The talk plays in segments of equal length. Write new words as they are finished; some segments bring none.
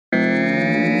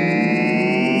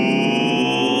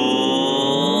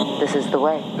This is the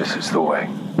way. This is the way.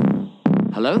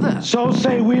 Hello there. So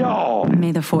say we all.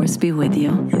 May the force be with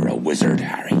you. You're a wizard,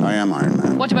 Harry. I am Iron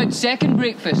Man. What about second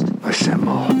breakfast?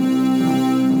 Assemble.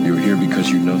 You're here because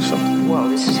you know something. Whoa,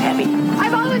 this is heavy. I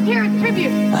volunteer as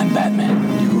tribute. I'm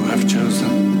Batman. You have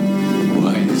chosen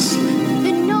wisely.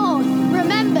 The North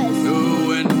remembers.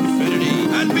 To infinity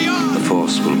and beyond. The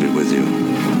Force will be with you.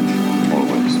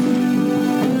 Always.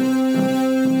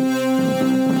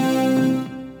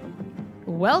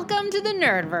 Welcome to the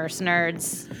Nerdverse,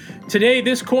 nerds. Today,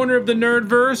 this corner of the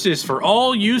Nerdverse is for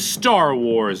all you Star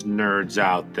Wars nerds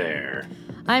out there.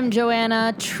 I'm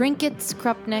Joanna Trinkets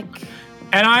Krupnik.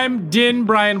 And I'm Din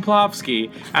Brian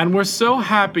Plofsky, and we're so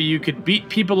happy you could beat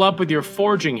people up with your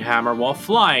forging hammer while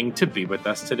flying to be with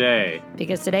us today.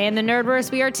 Because today in the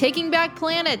Nerdverse, we are taking back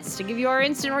planets to give you our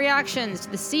instant reactions to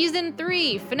the Season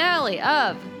 3 finale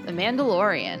of The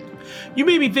Mandalorian. You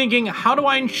may be thinking, how do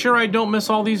I ensure I don't miss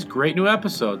all these great new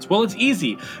episodes? Well, it's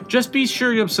easy. Just be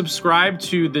sure to subscribe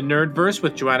to the Nerdverse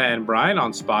with Joanna and Brian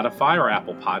on Spotify or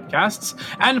Apple Podcasts,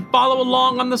 and follow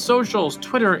along on the socials,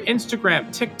 Twitter,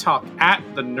 Instagram, TikTok, at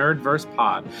the Nerdverse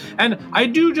Pod. And I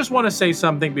do just want to say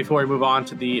something before we move on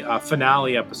to the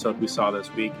finale episode we saw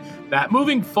this week, that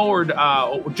moving forward,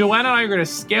 Joanna and I are going to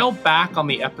scale back on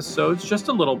the episodes just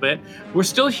a little bit. We're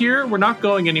still here. We're not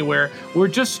going anywhere. We're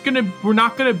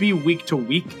not going to be week to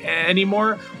week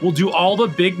anymore. We'll do all the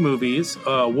big movies.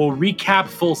 We'll recap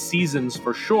full seasons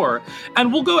for sure.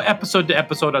 And we'll go episode to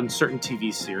episode on certain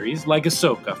TV series, like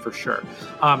Ahsoka for sure.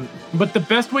 But the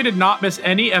best way to not miss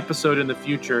any episode in the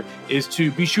future is to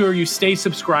be sure you stay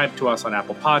subscribed to us on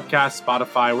Apple Podcasts,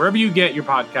 Spotify, wherever you get your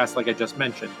podcasts, like I just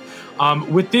mentioned.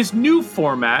 With this new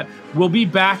format, we'll be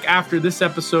back after this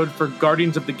episode for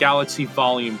Guardians of the Galaxy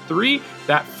Volume 3,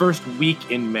 that first week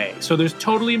in May. So there's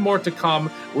totally more to come.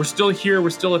 We're still here.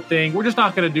 We're still a thing. We're just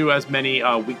not going to do as many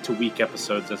week-to-week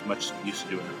episodes as much as we used to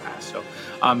do in the past. So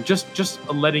just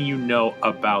letting you know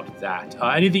about that.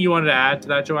 Anything you wanted to add to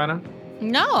that, Joanna?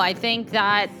 No, I think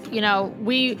that,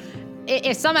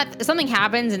 if something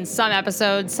happens in some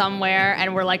episode somewhere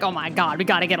and we're like, oh my God, we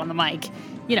got to get on the mic.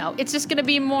 It's just going to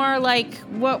be more like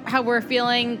how we're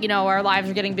feeling. Our lives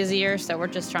are getting busier, so we're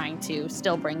just trying to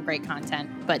still bring great content,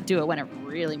 but do it when it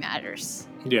really matters.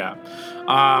 Yeah.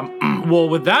 Well,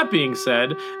 with that being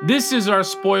said, this is our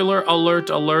spoiler alert.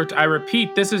 I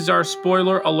repeat, this is our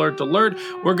spoiler alert.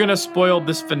 We're going to spoil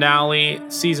this finale,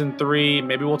 Season 3.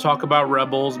 Maybe we'll talk about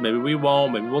Rebels. Maybe we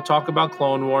won't. Maybe we'll talk about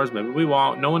Clone Wars. Maybe we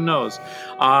won't. No one knows.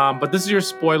 But this is your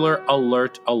spoiler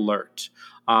alert.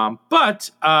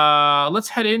 But let's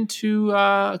head into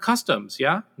customs,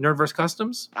 yeah? Nerdverse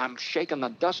Customs? I'm shaking the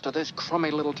dust of this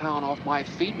crummy little town off my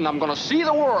feet, and I'm going to see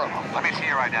the world. Let me see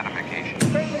your identification.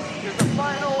 This is the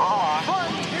final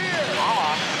frontier.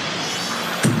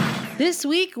 This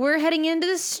week, we're heading into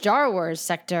the Star Wars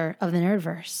sector of the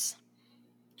Nerdverse.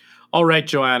 All right,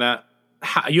 Joanna,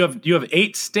 you have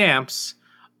 8 stamps.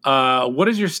 What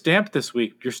is your stamp this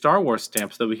week? Your Star Wars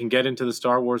stamp, so that we can get into the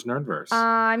Star Wars Nerdverse.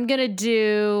 I'm gonna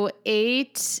do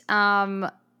 8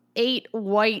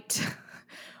 white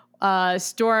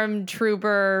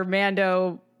Stormtrooper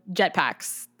Mando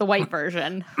jetpacks, the white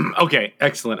version. Okay,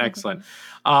 excellent.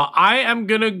 I am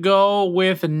gonna go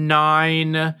with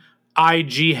 9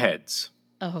 IG heads.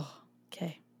 Oh,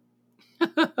 okay.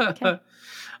 Okay.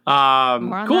 More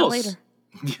on cool. that later.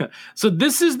 Yeah. So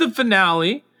this is the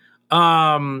finale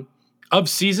of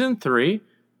Season 3.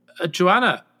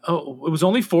 Joanna, it was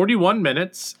only 41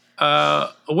 minutes.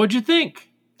 What'd you think?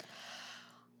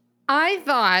 I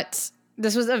thought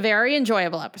this was a very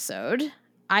enjoyable episode.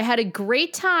 I had a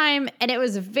great time, and it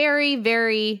was very,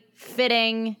 very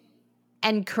fitting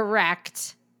and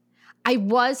correct. I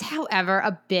was, however,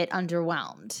 a bit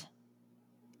underwhelmed.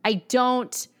 I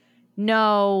don't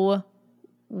know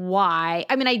why.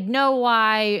 I mean, I know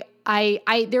why.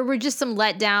 There were just some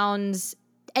letdowns,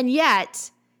 and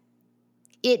yet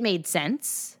it made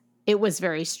sense. It was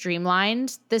very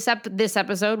streamlined, this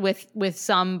episode with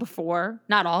some before,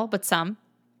 not all, but some.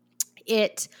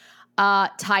 It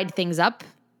tied things up,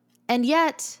 and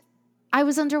yet I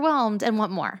was underwhelmed and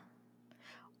want more.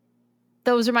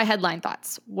 Those are my headline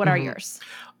thoughts. What are yours?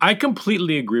 I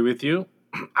completely agree with you.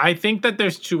 I think that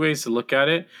there's 2 ways to look at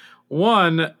it.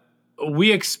 One,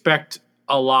 we expect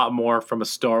a lot more from a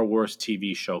Star Wars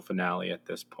TV show finale at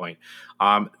this point.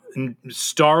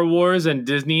 Star Wars and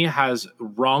Disney has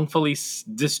wrongfully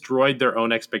destroyed their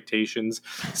own expectations,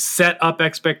 set up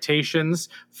expectations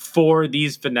for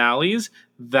these finales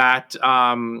that,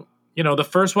 the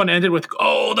first one ended with,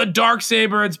 oh, the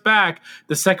Darksaber, it's back.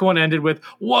 The second one ended with,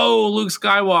 whoa, Luke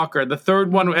Skywalker. The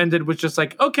third one ended with just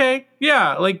like, okay,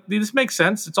 yeah, like this makes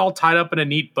sense. It's all tied up in a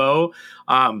neat bow.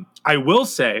 I will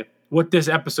say what this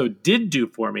episode did do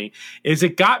for me is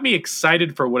it got me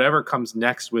excited for whatever comes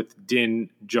next with Din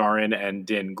Djarin and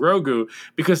Din Grogu,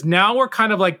 because now we're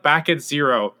kind of like back at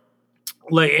zero,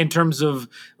 like in terms of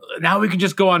now we can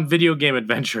just go on video game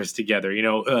adventures together,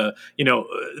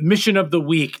 mission of the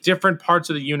week, different parts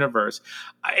of the universe.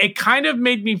 It kind of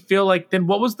made me feel like, then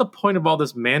what was the point of all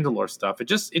this Mandalore stuff? It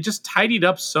just tidied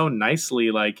up so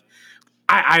nicely. Like,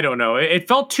 I don't know. It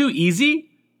felt too easy.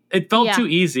 Too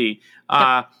easy.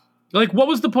 Like, what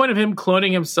was the point of him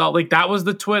cloning himself? Like, that was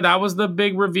that was the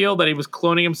big reveal, that he was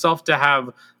cloning himself to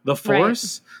have the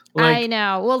Force. Right. Like, I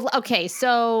know. Well, okay,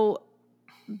 so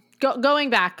going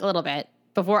back a little bit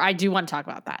before I do want to talk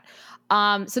about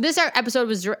that. So this episode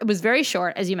was very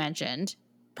short, as you mentioned.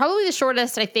 Probably the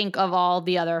shortest, I think, of all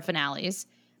the other finales.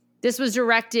 This was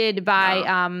directed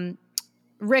by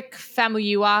Rick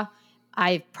Famuyiwa.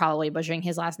 I'm probably butchering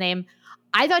his last name.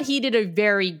 I thought he did a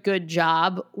very good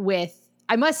job with,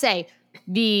 I must say,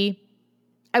 the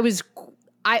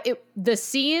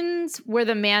scenes where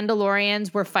the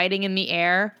Mandalorians were fighting in the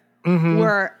air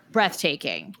were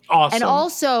breathtaking. Awesome. And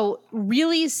also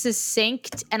really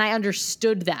succinct, and I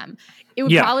understood them. It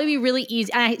would probably be really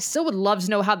easy, and I still would love to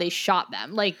know how they shot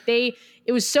them. Like, it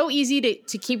was so easy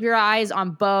to keep your eyes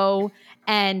on Bo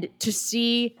and to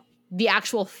see the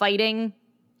actual fighting.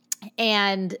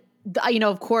 And,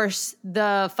 of course,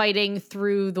 the fighting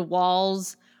through the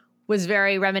walls was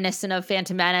very reminiscent of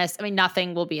Phantom Menace. I mean,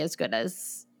 nothing will be as good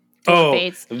as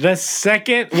Fates. The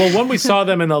second, when we saw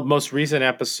them in the most recent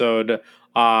episode,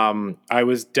 I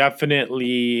was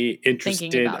definitely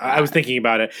interested. I was thinking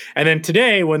about it. And then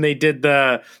today, when they did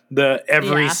the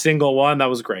every single one, that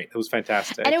was great. It was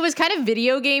fantastic. And it was kind of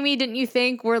video gamey, didn't you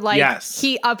think? Where like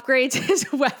he upgrades his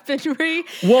weaponry.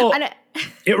 Well,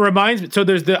 it reminds me. So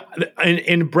there's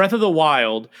in Breath of the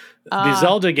Wild, the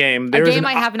Zelda game. A game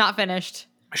I have not finished.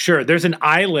 Sure. There's an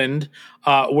island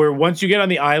where once you get on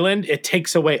the island, it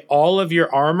takes away all of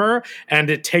your armor and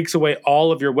it takes away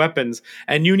all of your weapons.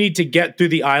 And you need to get through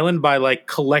the island by like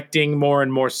collecting more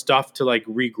and more stuff to like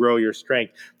regrow your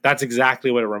strength. That's exactly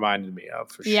what it reminded me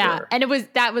of, for sure. Yeah. And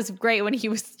that was great when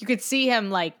you could see him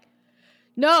like,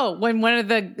 when one of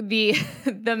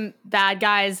the bad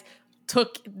guys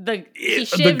took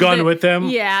the gun with him.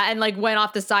 Yeah, and like went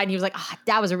off the side and he was like,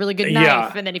 that was a really good knife.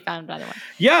 Yeah. And then he found another one.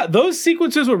 Yeah, those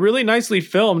sequences were really nicely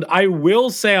filmed. I will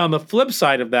say on the flip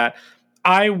side of that,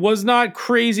 I was not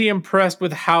crazy impressed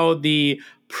with how the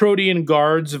Protean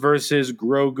guards versus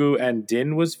Grogu and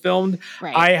Din was filmed.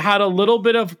 Right. I had a little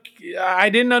bit of, I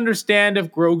didn't understand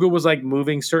if Grogu was like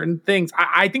moving certain things.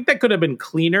 I think that could have been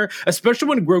cleaner, especially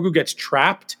when Grogu gets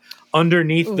trapped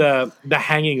underneath the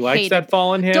hanging lights that fall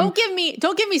on him. Don't give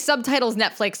me subtitles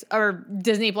Netflix or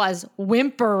Disney Plus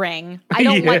whimpering. I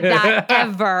don't want that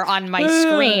ever on my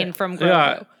screen from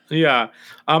Grogu. Yeah.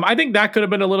 I think that could have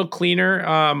been a little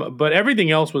cleaner, but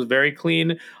everything else was very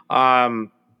clean.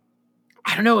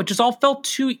 I don't know. It just all felt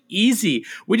too easy.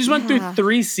 We just went through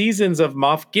 3 seasons of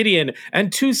Moff Gideon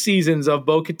and 2 seasons of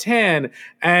Bo-Katan,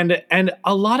 and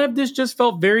a lot of this just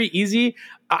felt very easy.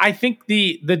 I think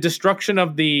the destruction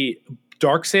of the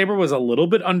Darksaber was a little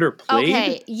bit underplayed.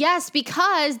 Okay, yes,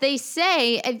 because they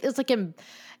say it's like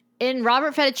in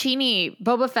Robert Fettuccine,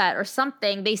 Boba Fett or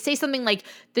something. They say something like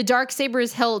the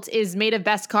Darksaber's hilt is made of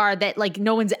Beskar that like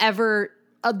no one's ever.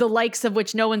 The likes of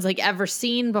which no one's like ever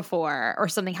seen before or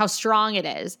something, how strong it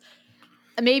is.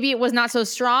 Maybe it was not so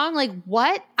strong. Like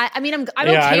what? I mean, I'm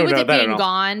okay with it being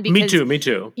gone. Because, me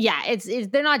too. Yeah, it's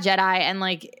they're not Jedi and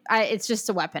like it's just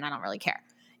a weapon. I don't really care.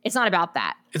 It's not about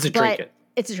that. It's a trinket.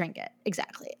 It's a trinket.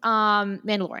 Exactly.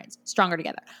 Mandalorians stronger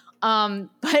together.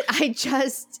 But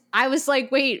I was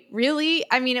like, wait, really?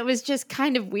 I mean, it was just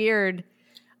kind of weird.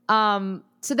 So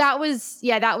that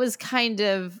was kind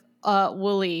of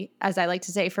woolly, as I like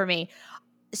to say, for me.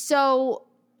 So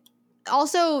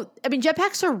also, I mean,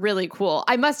 jetpacks are really cool.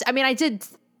 I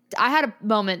had a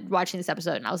moment watching this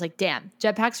episode and I was like, damn,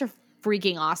 jetpacks are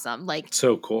freaking awesome. Like,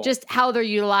 so cool. Just how they're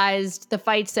utilized, the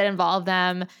fights that involve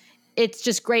them. It's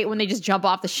just great when they just jump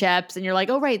off the ships and you're like,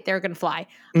 oh, right, they're going to fly.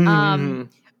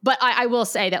 But I will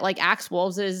say that like Axe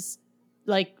Wolves is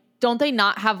like, don't they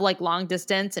not have like long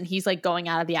distance and he's like going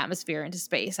out of the atmosphere into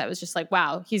space? I was just like,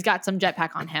 wow, he's got some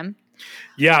jetpack on him.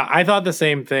 Yeah, I thought the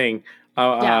same thing.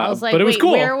 I was like, but it was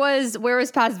cool. Where was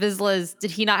Paz Vizsla's?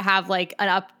 Did he not have like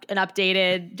an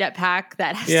updated jetpack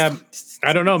that has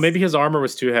I don't know. Maybe his armor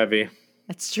was too heavy.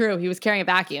 That's true. He was carrying a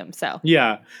vacuum, so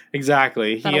Yeah,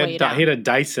 exactly. That'll weigh you down. He had a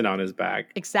Dyson on his back.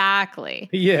 exactly.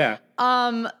 Yeah.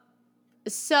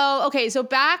 So okay, so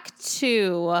back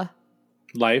to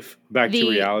Life, back to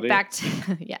reality. Back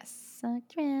to yes,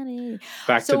 reality.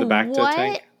 Back to the back to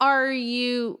tank. What are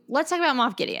you? Let's talk about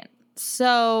Moff Gideon.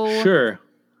 So Sure.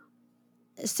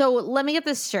 So let me get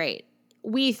this straight.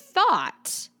 We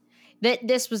thought that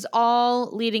this was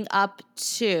all leading up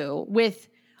to with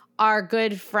our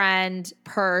good friend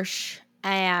Persh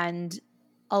and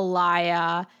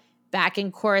Alaya back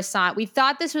in Coruscant. We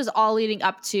thought this was all leading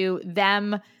up to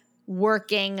them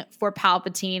working for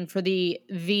Palpatine for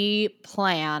the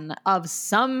plan of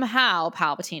somehow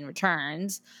Palpatine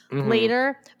returns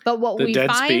later. But what The we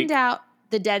dead find speak. out,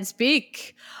 the dead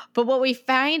speak. But what we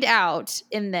find out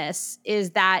in this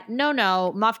is that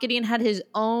no, Moff Gideon had his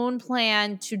own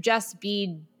plan to just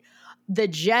be the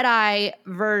Jedi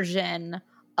version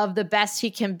of the best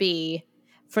he can be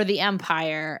for the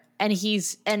Empire. And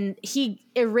he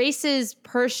erases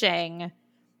Pershing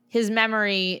his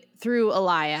memory through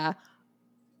Alaya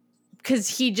because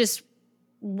he just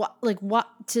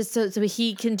so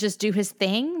he can just do his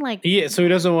thing. Like, Yeah, so he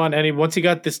doesn't want any. Once he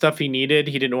got the stuff he needed,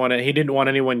 he didn't want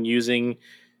anyone using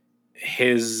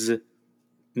his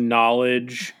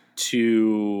knowledge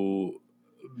to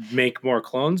make more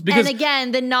clones. Because and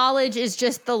again, the knowledge is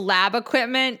just the lab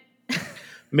equipment.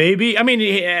 maybe, I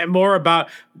mean, more about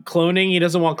cloning. He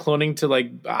doesn't want cloning to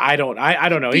I don't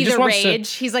know. He just wants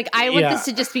rage. He's like, I want Yeah. this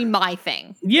to just be my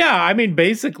thing. Yeah, I mean,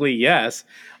 basically, yes.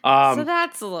 So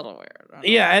that's a little weird.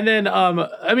 Yeah, and then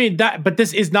I mean but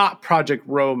this is not Project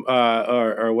Rome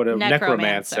or whatever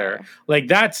Necromancer.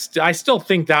 Necromancer. I still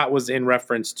think that was in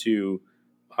reference to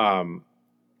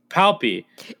Palpy.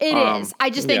 It is. I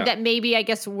just think yeah. that maybe I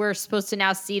guess we're supposed to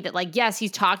now see that yes,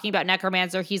 he's talking about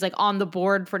Necromancer. He's on the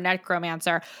board for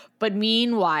Necromancer, but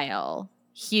meanwhile,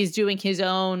 he's doing his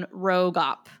own rogue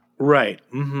op. Right.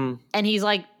 Mm-hmm. And he's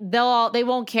like, they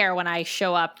won't care when I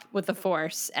show up with the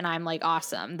Force and I'm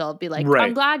awesome. They'll be like, Right.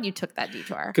 I'm glad you took that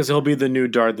detour. Because he'll be the new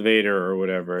Darth Vader or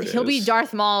whatever it is. He'll be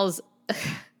Darth Maul's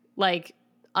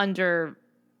under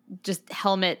just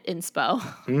helmet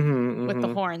inspo with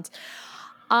the horns.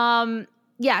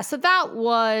 Yeah, so that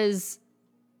was,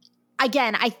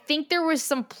 again, I think there was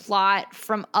some plot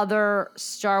from other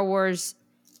Star Wars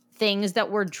things that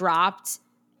were dropped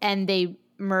and they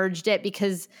merged it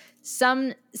because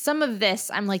some of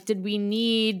this, I'm like, did we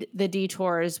need the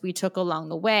detours we took along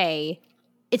the way?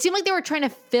 It seemed like they were trying to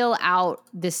fill out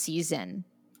this season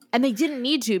and they didn't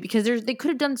need to because they could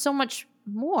have done so much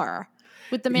more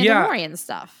with the Mandalorian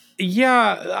stuff.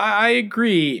 Yeah, I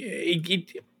agree.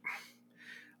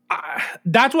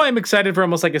 That's why I'm excited for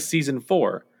almost like a season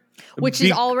 4. Which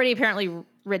is already apparently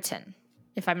written,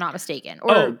 if I'm not mistaken.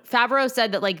 Or Favreau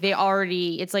said that they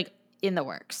already, it's in the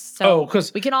works. So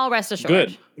because we can all rest assured.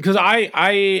 Good. Because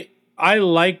I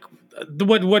like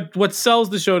what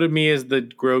sells the show to me is the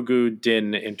Grogu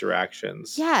Din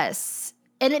interactions. Yes.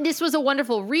 And this was a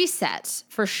wonderful reset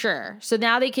for sure. So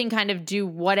now they can kind of do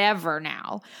whatever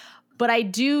now. But I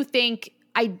do think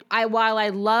while I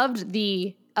loved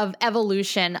the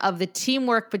evolution of the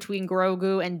teamwork between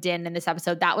Grogu and Din in this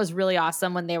episode, that was really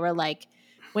awesome when they were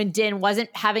when Din wasn't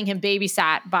having him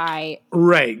babysat by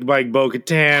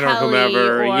Bo-Katan or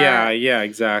whomever. Yeah,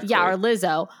 exactly. Yeah, or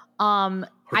Lizzo.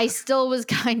 I still was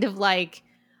kind of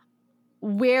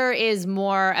where is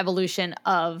more evolution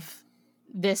of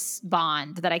this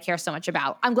bond that I care so much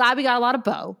about? I'm glad we got a lot of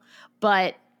Bo,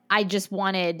 but I just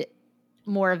wanted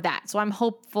more of that. So I'm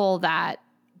hopeful that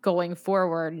going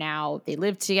forward now they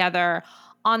live together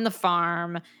on the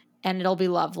farm and it'll be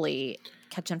lovely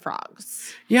catching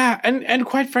frogs. Yeah, and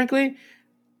quite frankly,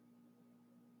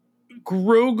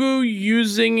 Grogu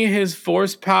using his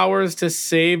force powers to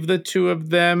save the two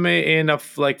of them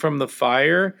from the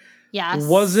fire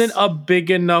wasn't a big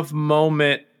enough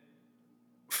moment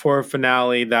for a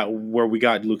finale where we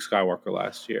got Luke Skywalker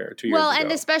last year, 2 years ago. Well,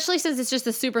 and especially since it's just a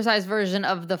supersized version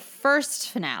of the first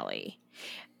finale.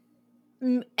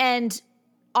 And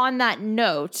on that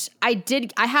note, I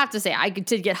have to say, I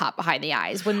did get hot behind the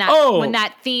eyes when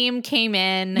that theme came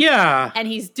in. Yeah. And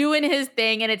he's doing his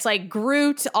thing and it's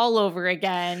Groot all over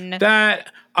again.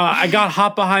 That I got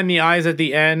hot behind the eyes at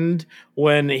the end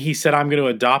when he said, I'm going to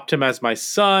adopt him as my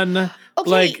son.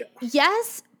 Okay,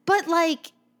 yes, but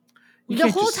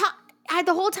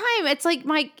the whole time, it's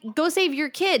Mike, go save your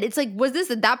kid. It's was this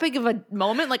that big of a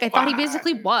moment? I thought he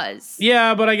basically was.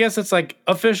 Yeah, but I guess it's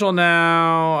official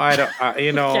now. I don't,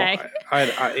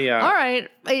 Okay. Yeah. All right.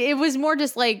 It was more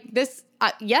just this.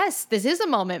 Yes, this is a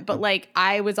moment, but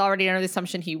I was already under the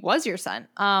assumption he was your son.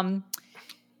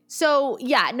 So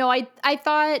yeah, no, I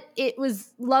thought it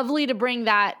was lovely to bring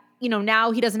that,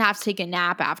 now he doesn't have to take a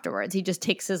nap afterwards. He just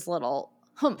takes his little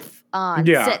humph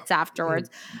sits afterwards.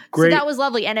 Great. So that was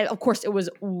lovely. And of course it was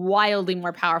wildly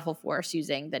more powerful force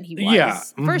using than he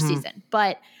was first season.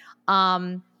 But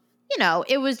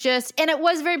it was just, and it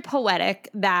was very poetic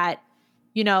that,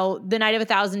 the Night of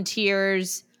 1,000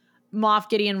 Tears, Moff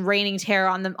Gideon raining terror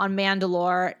on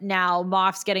Mandalore. Now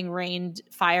Moff's getting rained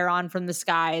fire on from the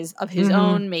skies of his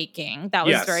own making. That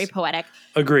was very poetic.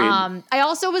 Agreed. I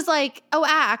also was like, oh,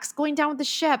 Axe going down with the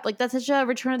ship. Like that's such a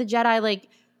Return of the Jedi, like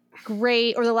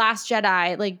great, or The Last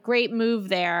Jedi, like great move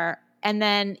there. And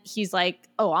then he's like,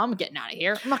 oh, I'm getting out of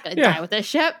here. I'm not going to die with this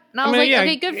ship. And I was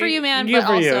okay, good for you, man. But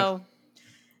also,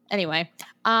 anyway,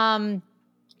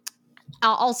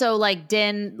 also like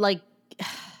Din, like,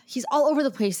 he's all over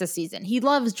the place this season. He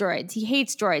loves droids. He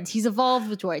hates droids. He's evolved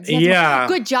with droids.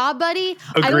 Good job, buddy.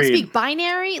 Agreed. I don't speak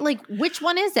binary. Like, which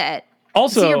one is it?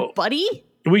 Also, is he your buddy?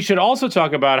 We should also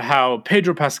talk about how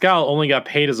Pedro Pascal only got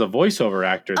paid as a voiceover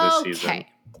actor this season. Okay.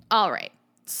 All right.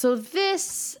 So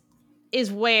this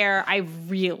is where I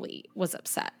really was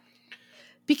upset.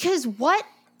 Because what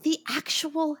the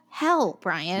actual hell,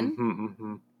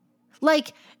 Brian?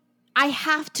 Like, I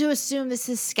have to assume this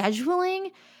is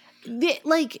scheduling.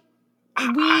 I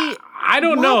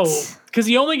don't know, because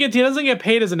he doesn't get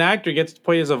paid as an actor; he gets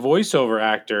paid as a voiceover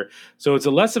actor. So it's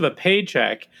less of a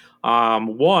paycheck.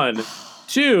 One,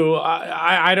 two.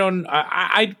 I don't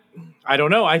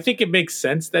know. I think it makes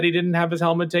sense that he didn't have his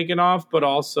helmet taken off, but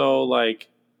also like,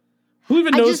 who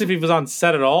even knows if he was on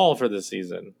set at all for this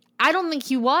season? I don't think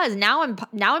he was. Now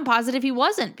I'm positive he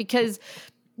wasn't, because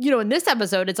in this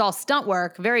episode it's all stunt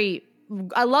work. I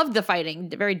loved the fighting,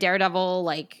 very Daredevil,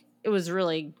 like it was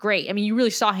really great. I mean, you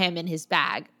really saw him in his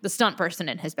bag, the stunt person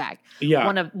in his bag.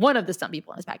 Yeah. One of the stunt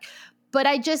people in his bag. But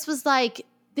I just was like,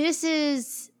 this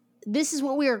is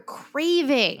what we are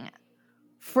craving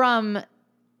from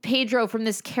Pedro, from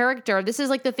this character. This is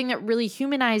like the thing that really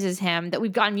humanizes him that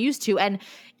we've gotten used to. And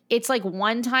it's like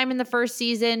one time in the first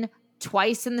season,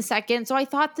 twice in the second. So I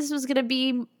thought this was going to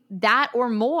be that or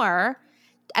more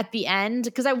at the end,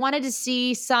 because I wanted to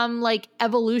see some like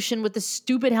evolution with the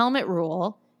stupid helmet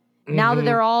rule. Now that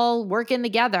they're all working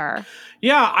together.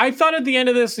 Yeah, I thought at the end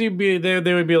of this they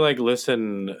would be like,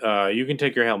 listen, you can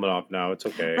take your helmet off now. It's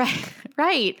okay.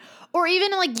 Right. Or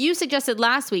even like you suggested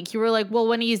last week, you were like, well,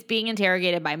 when he's being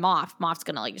interrogated by Moff's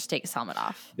going to like just take his helmet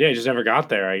off. Yeah, he just never got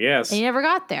there, I guess. And he never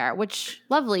got there, which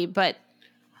lovely. But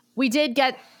we did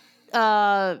get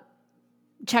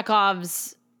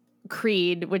Chekhov's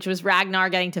creed, which was Ragnar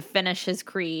getting to finish his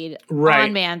creed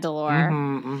on Mandalore.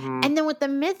 And then with the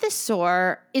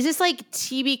Mythosaur, is this like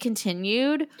TB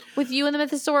continued with you and the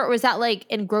Mythosaur, or was that like,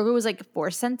 and Grogu was like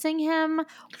force sensing him,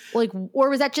 like, or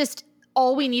was that just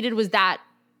all we needed was that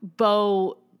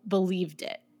Bo believed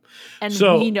it and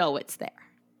we know it's there?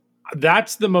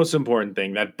 That's the most important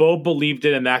thing, that Bo believed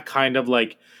it, and that kind of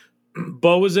like,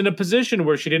 Bo was in a position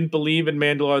where she didn't believe in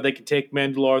Mandalore. They could take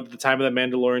Mandalore. The time of the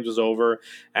Mandalorians was over,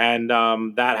 and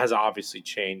that has obviously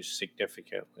changed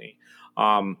significantly.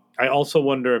 I also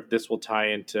wonder if this will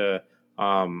tie into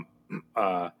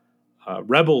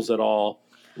Rebels at all.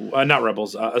 Not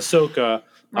Rebels. Ahsoka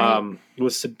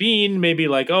with Sabine. Maybe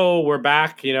like, oh, we're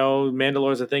back.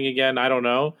 Mandalore's a thing again. I don't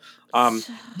know.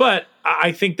 But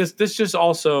I think this just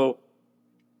also.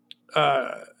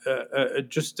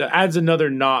 Just adds another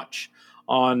notch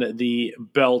on the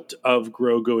belt of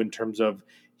Grogu in terms of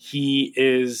he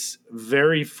is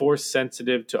very force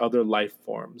sensitive to other life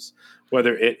forms,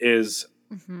 whether it is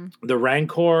the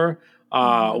Rancor,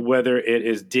 whether it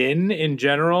is Din in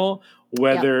general,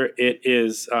 whether it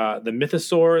is the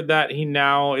Mythosaur that he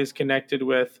now is connected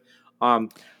with,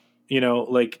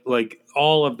 like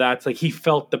all of that's like he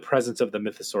felt the presence of the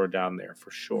Mythosaur down there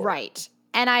for sure. Right.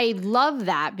 And I love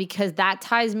that because that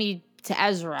ties me to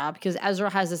Ezra, because Ezra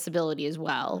has this ability as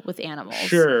well with animals.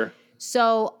 Sure.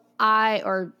 So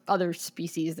or other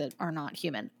species that are not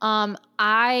human.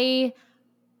 I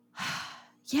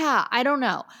don't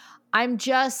know.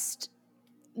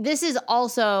 This is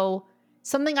also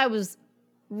something I was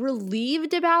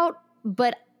relieved about,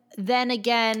 but then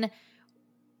again,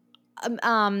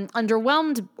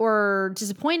 underwhelmed or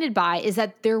disappointed by, is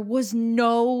that there was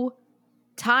no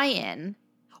tie-in,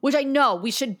 which I know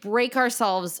we should break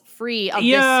ourselves free of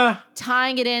this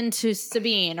tying it into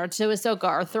Sabine or to Ahsoka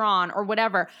or Thrawn or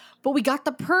whatever. But we got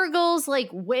the Purgles, like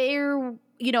where,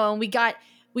 and we got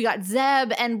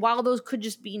Zeb, and while those could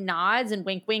just be nods and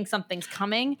wink wink, something's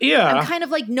coming. Yeah. I'm kind of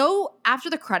like, no,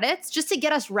 after the credits, just to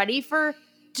get us ready for,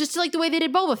 just like the way they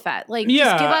did Boba Fett. Like,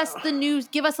 just give us the news,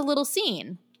 give us a little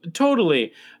scene.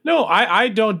 Totally. No, I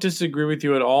don't disagree with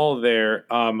you at all there.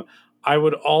 I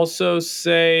would also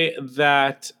say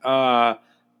that I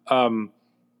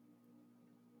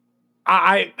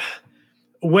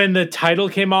when the title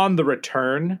came on, The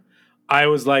Return, I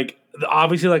was like,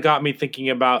 obviously that got me thinking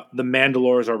about the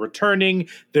Mandalores are returning.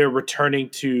 They're returning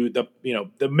to the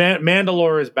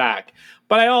Mandalore is back.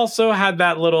 But I also had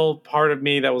that little part of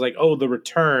me that was like, oh, The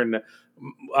Return,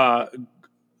 uh,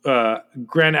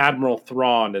 Grand Admiral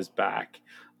Thrawn is back,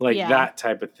 like Yeah. that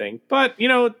type of thing. But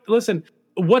listen,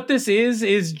 what this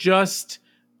is just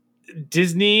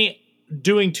Disney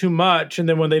doing too much, and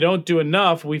then when they don't do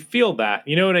enough, we feel that.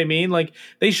 You know what I mean? Like,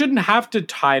 they shouldn't have to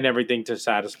tie in everything to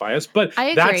satisfy us, but I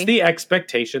agree. that's the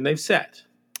expectation they've set.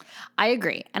 I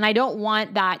agree. And I don't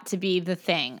want that to be the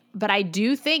thing. But I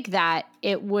do think that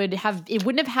it wouldn't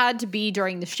have had to be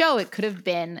during the show. It could have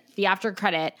been the after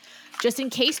credit, just in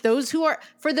case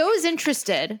for those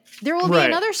interested, there will be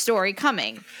another story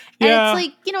coming. And Yeah. it's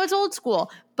like, it's old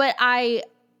school. But I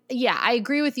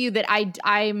agree with you that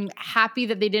I'm happy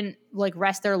that they didn't like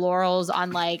rest their laurels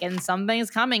on like, and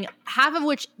something's coming, half of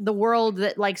which the world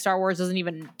that like Star Wars doesn't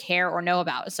even care or know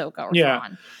about Ahsoka or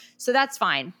Thrawn. So that's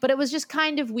fine. But it was just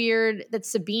kind of weird that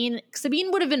Sabine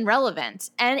would have been relevant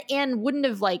and wouldn't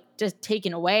have like just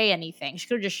taken away anything. She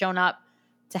could have just shown up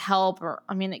to help, or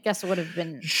I mean, I guess it would have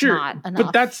been not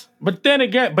enough.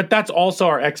 But that's also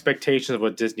our expectations of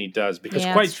what Disney does, because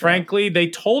quite frankly, they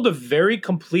told a very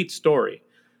complete story.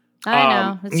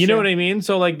 I know. You know what I mean?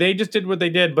 So like they just did what they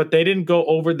did, but they didn't go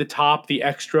over the top, the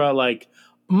extra like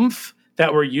oomph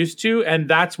that we're used to, and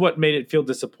that's what made it feel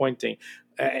disappointing.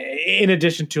 In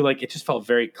addition to like, it just felt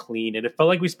very clean, and it felt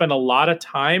like we spent a lot of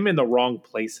time in the wrong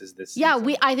places this season.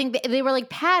 Yeah, I think they were like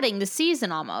padding the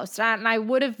season almost, and I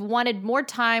would have wanted more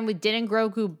time with Din and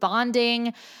Grogu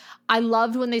bonding. I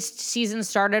loved when this season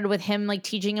started with him like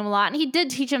teaching him a lot, and he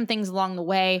did teach him things along the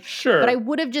way. Sure. But I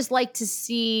would have just liked to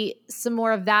see some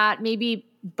more of that. Maybe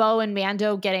Bo and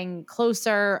Mando getting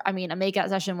closer. I mean, a makeout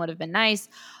session would have been nice,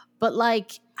 but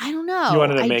like, I don't know. You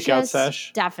wanted a makeout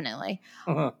sesh? Definitely.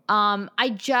 Uh-huh. I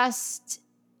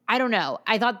don't know.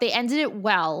 I thought they ended it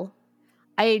well.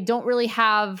 They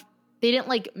didn't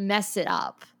like mess it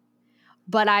up,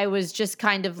 but I was just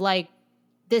kind of like,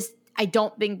 this, I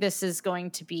don't think this is going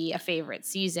to be a favorite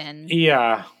season.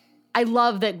 Yeah. I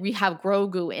love that we have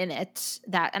Grogu in it,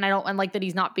 and like that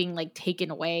he's not being like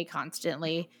taken away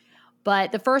constantly.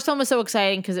 But the first one was so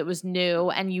exciting because it was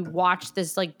new and you watched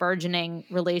this like burgeoning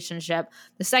relationship.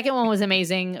 The second one was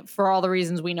amazing for all the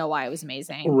reasons we know why it was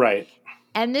amazing. Right.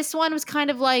 And this one was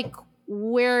kind of like,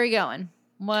 where are we going?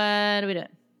 What are we doing?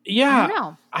 Yeah. I don't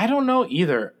know. I don't know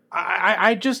either.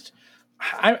 I'm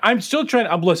still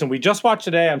trying. Listen, we just watched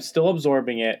today. I'm still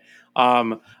absorbing it.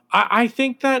 I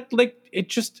think that like it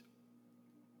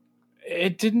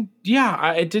didn't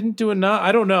do enough.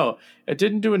 I don't know. It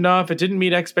didn't do enough. It didn't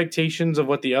meet expectations of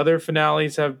what the other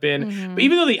finales have been. Mm-hmm. But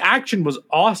even though the action was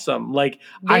awesome, like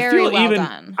I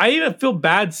even feel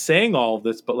bad saying all of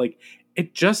this, but like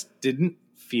it just didn't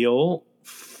feel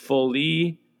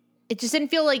fully. It just didn't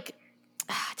feel like,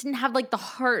 it didn't have like the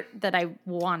heart that I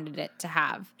wanted it to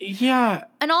have. Yeah.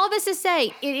 And all this to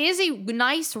say, it is a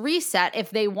nice reset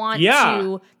if they want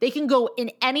to. They can go in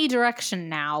any direction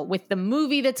now with the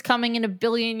movie that's coming in a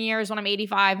billion years when I'm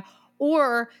 85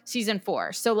 or season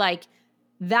 4. So like,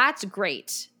 that's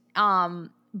great.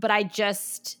 But I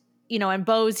just, and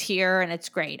Bo's here and it's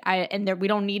great. We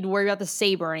don't need to worry about the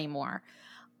saber anymore.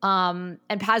 And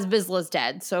Paz Vizsla's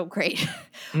dead. So great.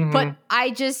 Mm-hmm. But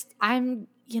I'm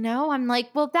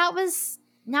like, well,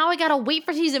 now I gotta wait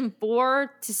for season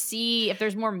 4 to see if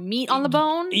there's more meat on the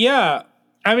bone. Yeah.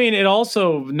 I mean, it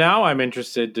also, now I'm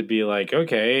interested to be like,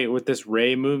 okay, with this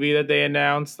Rey movie that they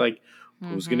announced, like,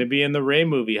 who's going to be in the Rey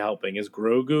movie helping? Is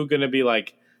Grogu going to be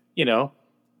like,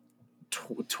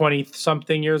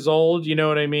 20-something years old? You know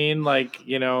what I mean? Like,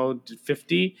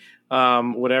 50,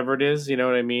 whatever it is, you know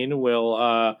what I mean?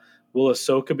 Will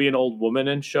Ahsoka be an old woman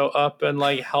and show up and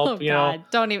like help?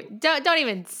 Don't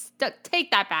even take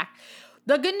that back.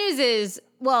 The good news is,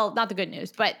 well, not the good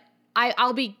news, but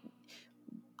I'll be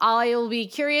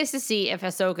curious to see if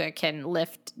Ahsoka can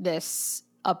lift this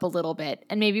up a little bit,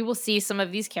 and maybe we'll see some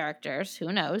of these characters.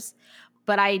 Who knows?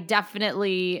 But I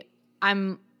definitely,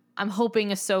 I'm hoping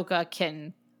Ahsoka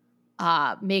can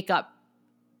make up.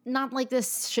 Not like this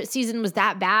season was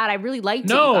that bad. I really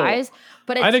liked it, you guys.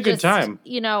 But it's I had a good time.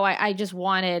 I just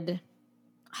wanted.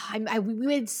 We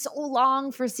waited so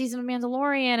long for a season of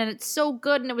Mandalorian, and it's so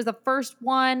good. And it was the first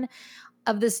one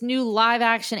of this new live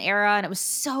action era, and it was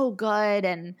so good.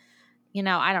 And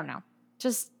I don't know,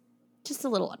 just a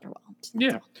little underwhelmed.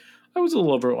 Yeah, I was a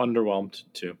little underwhelmed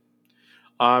too.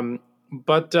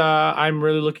 But I'm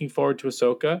really looking forward to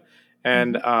Ahsoka.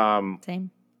 And Same.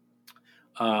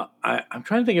 I'm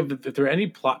trying to think if there are any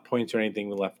plot points or anything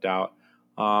we left out.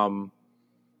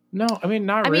 No, I mean,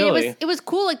 not really. It was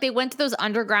cool. Like they went to those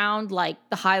underground, like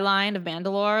the High Line of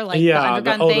Mandalore, like the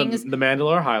underground things. The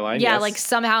Mandalore High Line. Yeah, yes. like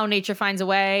somehow nature finds a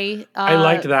way. I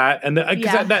liked that, and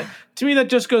that to me that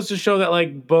just goes to show that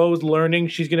like Bo's learning.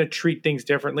 She's going to treat things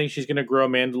differently. She's going to grow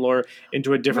Mandalore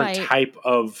into a different type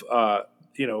of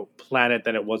planet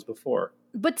than it was before.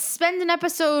 But spend an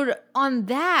episode on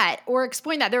that or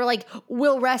explain that. They're like,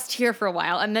 we'll rest here for a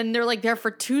while. And then they're like there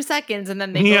for 2 seconds and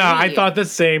then they leave. I thought the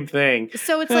same thing.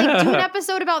 So it's like, do an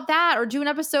episode about that or do an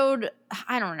episode,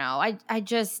 I don't know. I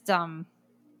just, I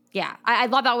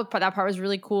thought that part was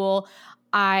really cool.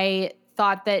 I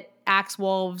thought that Axe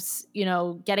Wolves,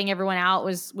 getting everyone out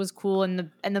was cool.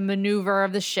 And the maneuver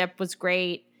of the ship was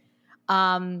great.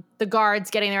 The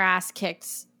guards getting their ass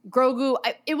kicked. Grogu,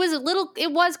 it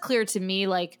was clear to me,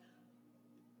 like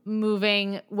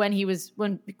moving when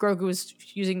Grogu was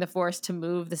using the Force to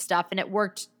move the stuff, and it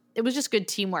worked. It was just good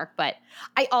teamwork. But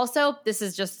I also, this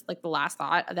is just like the last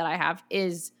thought that I have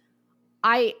is,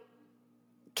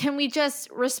 can we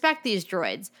just respect these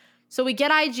droids? So we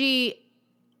get IG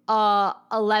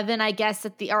 11, I guess,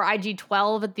 or IG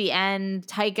 12 at the end.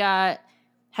 Taika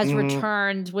has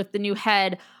returned with the new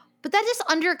head. But that just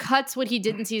undercuts what he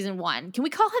did in season 1. Can we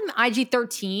call him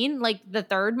IG-13, like the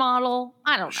third model?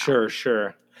 I don't know.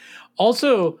 Sure.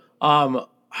 Also,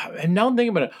 and now I'm thinking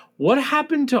about it, what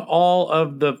happened to all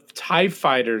of the TIE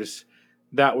fighters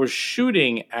that were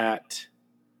shooting at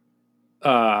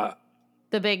the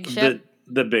big ship?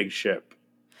 The big ship.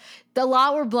 A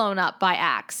lot were blown up by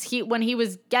Axe. When he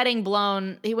was getting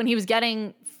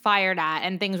fired at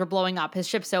and things were blowing up, his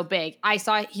ship's so big, I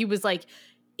saw he was like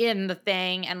in the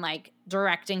thing and like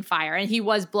directing fire, and he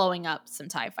was blowing up some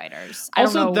TIE fighters. I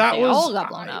don't know if they all got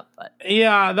blown up, but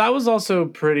yeah, that was also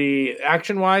pretty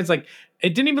action wise. Like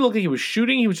it didn't even look like he was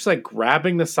shooting; he was just like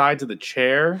grabbing the sides of the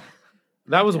chair.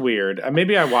 That was weird.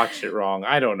 Maybe I watched it wrong.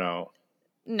 I don't know.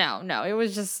 No, it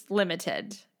was just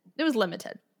limited. It was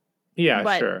limited. Yeah,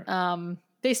 but, sure.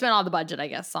 They spent all the budget, I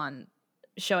guess, on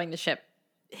showing the ship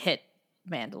hit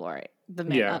Mandalore.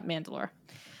 Mandalore.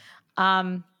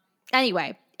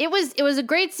 Anyway, it was a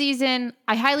great season.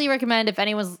 I highly recommend if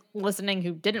anyone's listening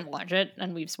who didn't watch it,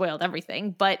 and we've spoiled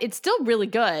everything, but it's still really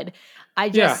good. I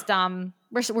just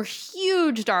we're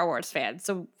huge Star Wars fans,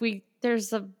 so we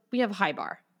have a high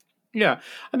bar. Yeah,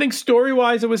 I think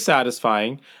story-wise it was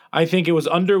satisfying. I think it was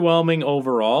underwhelming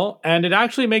overall, and it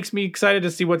actually makes me excited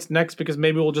to see what's next because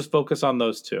maybe we'll just focus on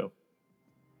those two.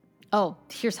 Oh,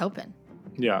 here's hoping.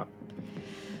 Yeah.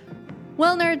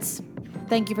 Well, nerds,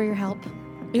 thank you for your help.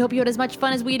 We hope you had as much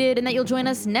fun as we did and that you'll join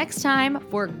us next time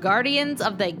for Guardians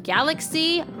of the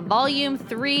Galaxy Volume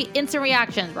 3 Instant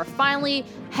Reactions. We're finally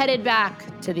headed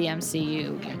back to the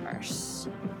MCU universe.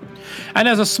 And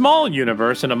as a small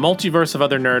universe and a multiverse of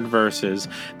other nerdverses,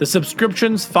 the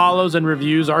subscriptions, follows, and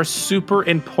reviews are super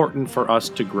important for us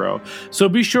to grow. So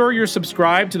be sure you're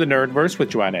subscribed to the Nerdverse with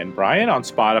Joanna and Brian on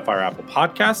Spotify or Apple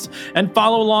Podcasts, and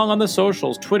follow along on the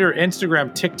socials, Twitter,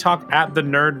 Instagram, TikTok, at the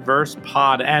Nerdverse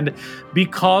Pod. And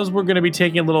because we're going to be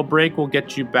taking a little break, we'll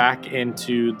get you back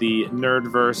into the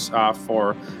Nerdverse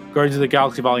for Guardians of the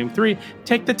Galaxy Volume 3,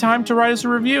 take the time to write us a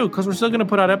review because we're still going to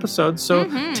put out episodes. So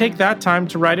take that time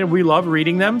to write it. We love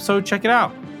reading them, so check it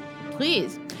out.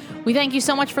 Please. We thank you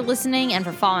so much for listening and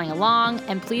for following along,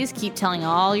 and please keep telling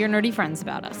all your nerdy friends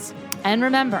about us. And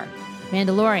remember,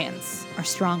 Mandalorians are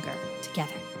stronger